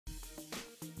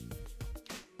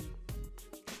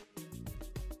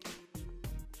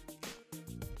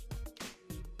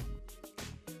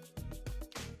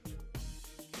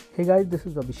Hey guys, this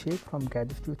is Abhishek from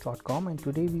GadgetsToUse.com, and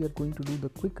today we are going to do the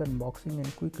quick unboxing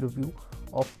and quick review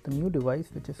of the new device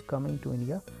which is coming to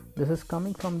India. This is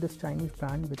coming from this Chinese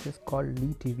brand which is called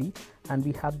Letv, and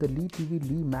we have the Letv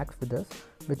Li Max with us,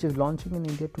 which is launching in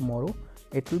India tomorrow.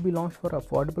 It will be launched for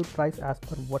affordable price as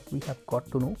per what we have got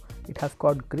to know. It has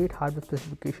got great hardware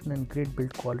specification and great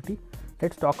build quality.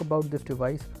 Let's talk about this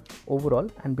device overall,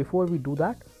 and before we do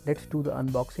that, let's do the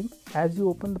unboxing. As you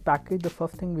open the package, the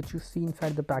first thing which you see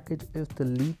inside the package is the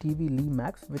Letv Li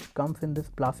Max, which comes in this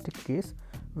plastic case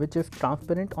which is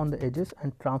transparent on the edges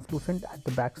and translucent at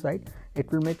the back side.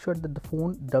 It will make sure that the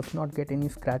phone does not get any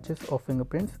scratches or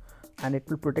fingerprints, and it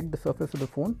will protect the surface of the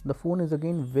phone. The phone is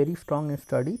again very strong and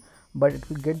sturdy, but it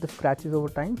will get the scratches over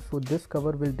time, so this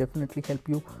cover will definitely help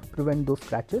you prevent those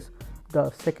scratches. The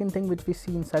second thing which we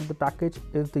see inside the package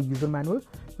is the user manual,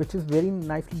 which is very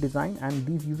nicely designed, and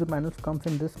these user manuals comes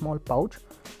in this small pouch.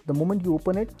 The moment you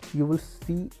open it, you will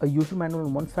see a user manual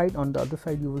on one side, on the other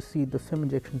side you will see the SIM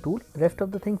injection tool. Rest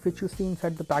of the things which you see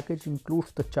inside the package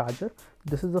includes the charger.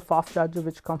 This is a fast charger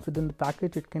which comes within the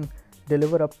package. It can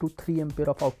deliver up to 3 ampere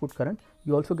of output current.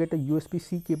 You also get a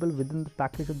USB-C cable within the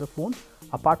package of the phone.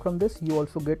 Apart from this, you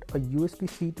also get a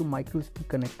USB-C to micro USB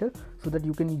connector, so that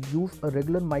you can use a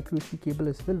regular micro USB cable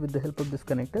as well with the help of this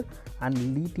connector, and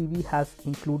Letv has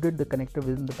included the connector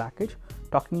within the package.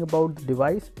 Talking about the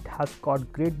device, it has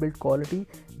got great build quality,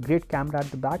 great camera at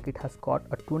the back. It has got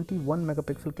a 21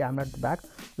 megapixel camera at the back,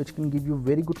 which can give you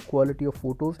very good quality of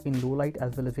photos in low light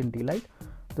as well as in daylight.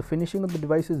 The finishing of the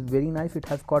device is very nice. It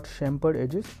has got chamfered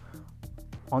edges.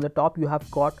 On the top you have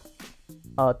got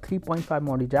a 3.5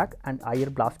 audio jack and IR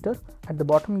blaster. At the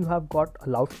bottom you have got a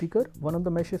loudspeaker. One of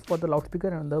the mesh is for the loudspeaker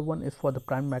and another one is for the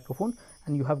prime microphone,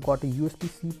 and you have got a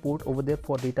USB-C port over there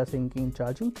for data syncing and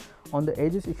charging. On the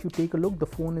edges, if you take a look, the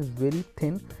phone is very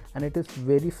thin and it is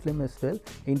very slim as well.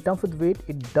 In terms of weight,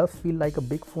 it does feel like a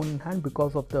big phone in hand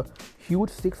because of the huge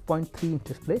 6.3 inch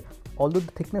display, although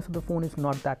the thickness of the phone is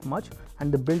not that much,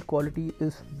 and the build quality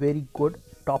is very good,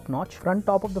 top notch. Front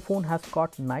top of the phone has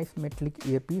got nice metallic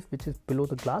earpiece which is below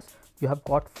the glass. You have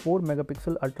got 4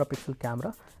 megapixel ultra pixel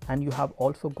camera, and you have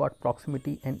also got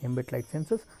proximity and ambient light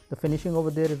sensors. The finishing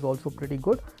over there is also pretty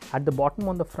good. At the bottom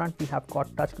on the front, we have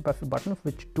got touch capacitive buttons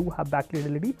which do have backlit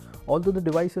LED. Although the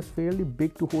device is fairly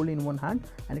big to hold in one hand,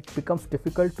 and it becomes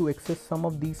difficult to access some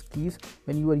of these keys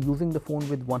when you are using the phone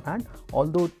with one hand.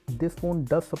 Although this phone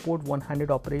does support one-handed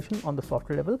operation on the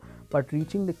software level, but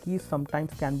reaching the keys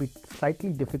sometimes can be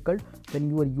slightly difficult when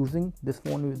you are using this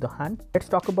phone with the hand. Let's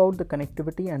talk about the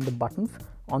connectivity and the buttons.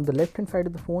 On the left hand side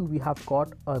of the phone, we have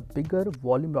got a bigger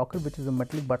volume rocker which is a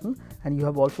metallic button, and you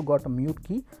have also got a mute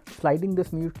key. Sliding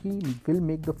this mute key will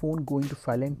make the phone go into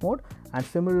silent mode, and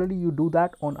similarly you do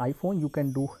that on iPhone, you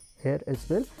can do here as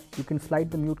well. You can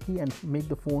slide the mute key and make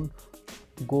the phone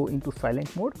go into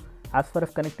silent mode. As far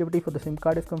as connectivity for the SIM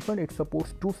card is concerned, it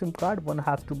supports 2 SIM cards. One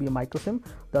has to be a micro SIM,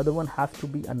 the other one has to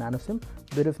be a nano SIM.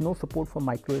 There is no support for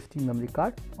micro SD memory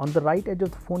card. On the right edge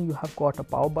of the phone, you have got a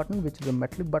power button which is a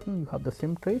metallic button. You have the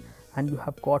SIM tray, and you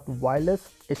have got wireless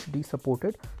HD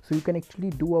supported, so you can actually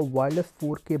do a wireless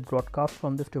 4K broadcast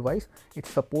from this device. It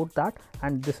supports that,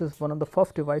 and this is one of the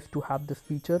first device to have this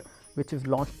feature which is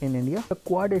launched in India. The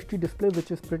quad HD display,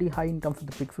 which is pretty high in terms of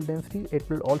the pixel density, it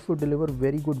will also deliver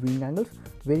very good viewing angles,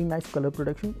 very nice color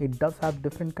production. It does have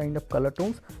different kind of color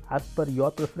tones. As per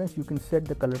your preference, you can set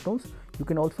the color tones. You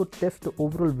can also test the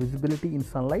overall visibility in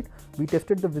sunlight. We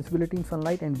tested the visibility in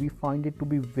sunlight and we find it to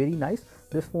be very nice.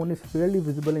 This phone is fairly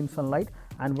visible in sunlight,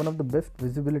 and one of the best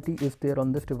visibility is there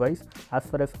on this device as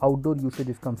far as outdoor usage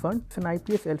is concerned. It's an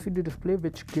IPS LCD display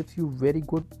which gives you very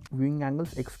good viewing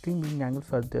angles. Extreme viewing angles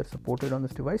are there supported on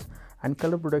this device, and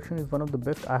color production is one of the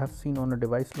best I have seen on a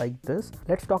device like this.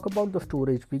 Let's talk about the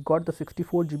storage. We got the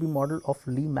 64 GB model of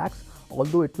Li Max,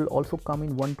 although it will also come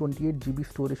in 128 GB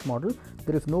storage model.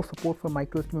 There is no support for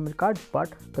micro SD memory card, but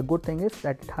the good thing is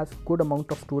that it has good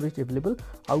amount of storage available.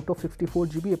 Out of 64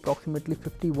 GB, approximately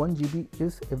 51 GB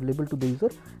is available to the user,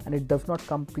 and it does not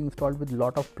come pre-installed with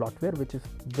lot of bloatware, which is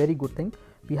very good thing.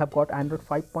 We have got Android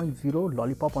 5.0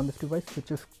 Lollipop on this device,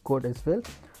 which is good as well.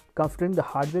 Considering the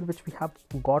hardware which we have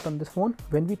got on this phone,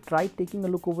 when we tried taking a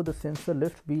look over the sensor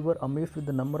list, we were amazed with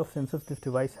the number of sensors this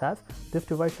device has. This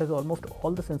device has almost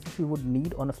all the sensors you would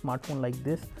need on a smartphone like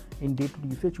this in day-to-day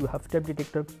usage. You have step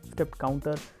detector, step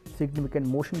counter, significant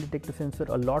motion detector sensor,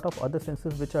 a lot of other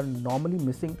sensors which are normally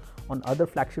missing on other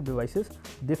flagship devices.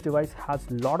 This device has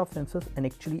a lot of sensors, and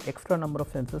actually extra number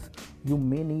of sensors you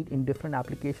may need in different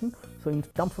applications. So in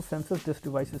terms of sensors, this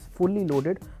device is fully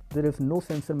loaded there is no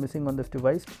sensor missing on this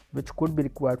device, which could be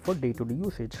required for day-to-day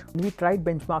usage. When we tried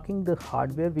benchmarking the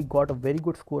hardware, we got a very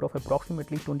good score of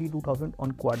approximately 22,000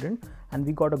 on Quadrant, and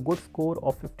we got a good score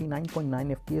of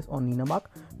 59.9 FPS on Ninamark,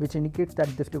 which indicates that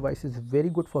this device is very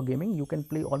good for gaming. You can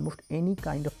play almost any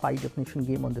kind of high definition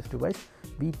game on this device.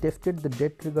 We tested the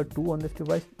Dead Trigger 2 on this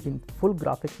device in full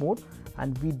graphic mode,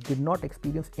 and we did not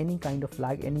experience any kind of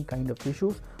lag, any kind of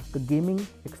issues. The gaming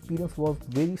experience was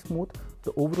very smooth.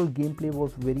 The overall gameplay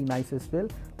was very nice as well.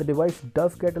 The device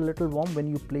does get a little warm when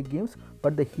you play games,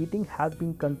 but the heating has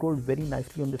been controlled very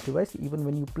nicely on this device. Even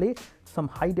when you play some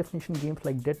high definition games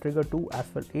like Dead Trigger 2,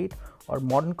 Asphalt 8 or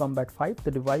Modern Combat 5,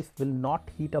 the device will not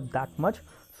heat up that much.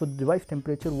 So the device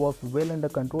temperature was well under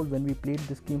control. When we played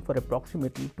this game for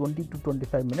approximately 20 to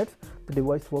 25 minutes, the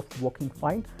device was working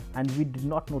fine, and we did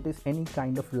not notice any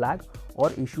kind of lag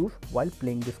or issues while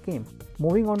playing this game.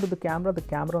 Moving on to the camera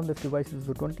on this device is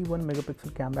a 21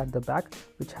 megapixel camera at the back,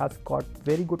 which has got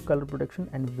very good color protection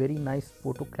and very nice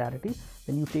photo clarity.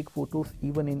 When you take photos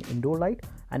even in indoor light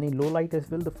and in low light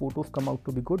as well, the photos come out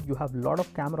to be good. You have a lot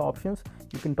of camera options.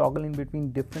 You can toggle in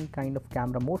between different kind of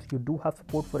camera modes. You do have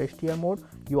support for HDR mode.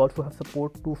 You also have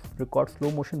support to record slow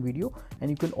motion video,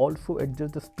 and you can also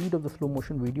adjust the speed of the slow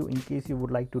motion video in case you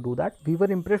would like to do that. We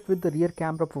were impressed with the rear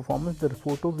camera performance. The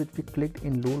photos which we clicked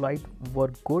in low light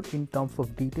were good in terms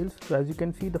of details. So as you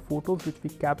can see, the photos which we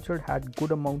captured had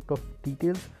good amount of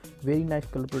details, very nice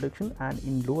color protection, and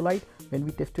in low light, when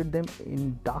we tested them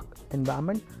in dark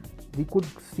environment, we could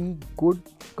see good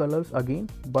colors again,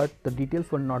 but the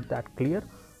details were not that clear.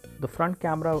 The front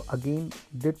camera again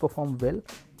did perform well.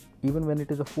 Even when it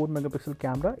is a 4 megapixel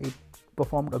camera, it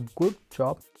performed a good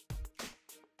job.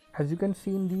 As you can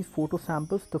see in these photo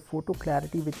samples, the photo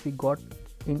clarity which we got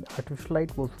in artificial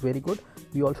light was very good.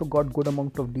 We also got good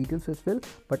amount of details as well,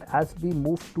 but as we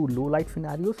moved to low light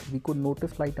scenarios, we could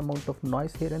notice slight amount of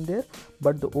noise here and there,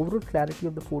 but the overall clarity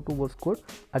of the photo was good.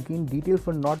 Again, details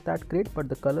were not that great, but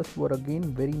the colors were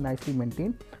again very nicely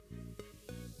maintained.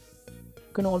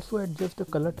 You can also adjust the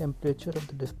color temperature of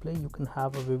the display. You can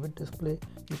have a vivid display,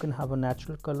 you can have a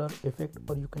natural color effect,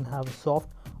 or you can have a soft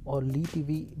or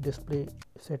Letv display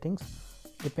settings.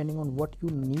 Depending on what you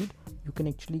need, you can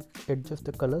actually adjust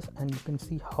the colors, and you can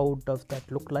see how does that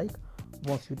look like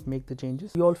once you make the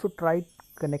changes. We also tried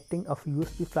connecting a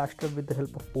USB flash drive with the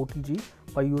help of OTG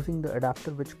by using the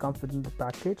adapter which comes within the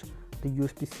package, the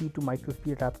USB-C to micro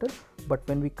USB adapter, but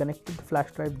when we connected the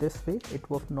flash drive this way, it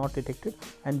was not detected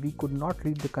and we could not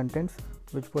read the contents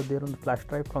which were there on the flash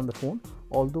drive from the phone.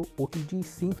 Although OTG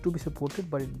seems to be supported,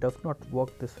 but it does not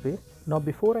work this way. Now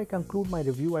before I conclude my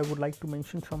review, I would like to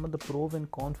mention some of the pros and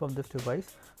cons of this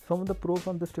device. Some of the pros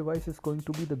on this device is going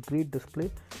to be the great display,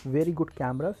 very good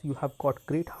cameras, you have got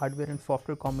great hardware and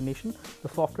software combination. The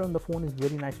software on the phone is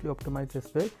very nicely optimized as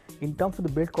well. In terms of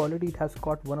the build quality, it has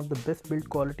got one of the best build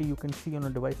quality you can see on a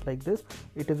device like this.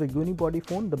 It is a unibody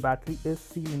phone. The battery is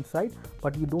sealed inside,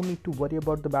 but you don't need to worry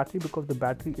about the battery because the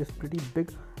battery is pretty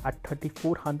big at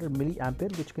 3400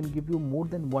 milliampere, which can give you more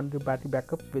than 1 day battery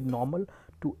backup with normal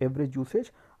to average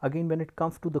usage. Again, when it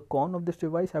comes to the con of this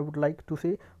device, I would like to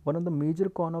say one of the major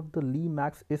con of the Letv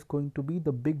Max is going to be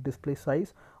the big display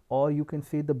size, or you can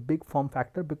say the big form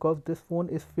factor, because this phone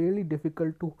is fairly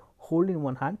difficult to hold in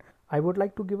one hand. I would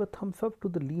like to give a thumbs up to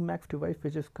the Letv Max device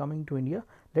which is coming to India.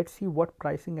 Let's see what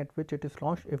pricing at which it is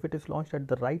launched. If it is launched at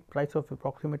the right price of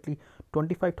approximately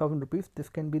 25,000 rupees, this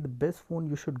can be the best phone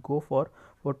you should go for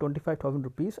 25,000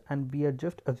 rupees, and we are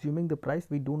just assuming the price.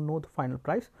 We don't know the final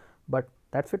price, but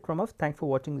that's it from us. Thanks for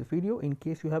watching this video. In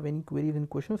case you have any queries and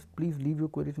questions, please leave your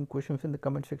queries and questions in the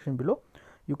comment section below.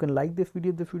 You can like this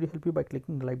video. This video help you by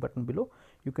clicking the like button below.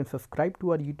 You can subscribe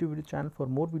to our YouTube video channel for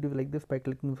more videos like this by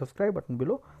clicking the subscribe button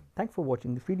below. Thanks for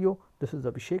watching this video. This is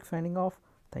Abhishek signing off.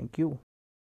 Thank you.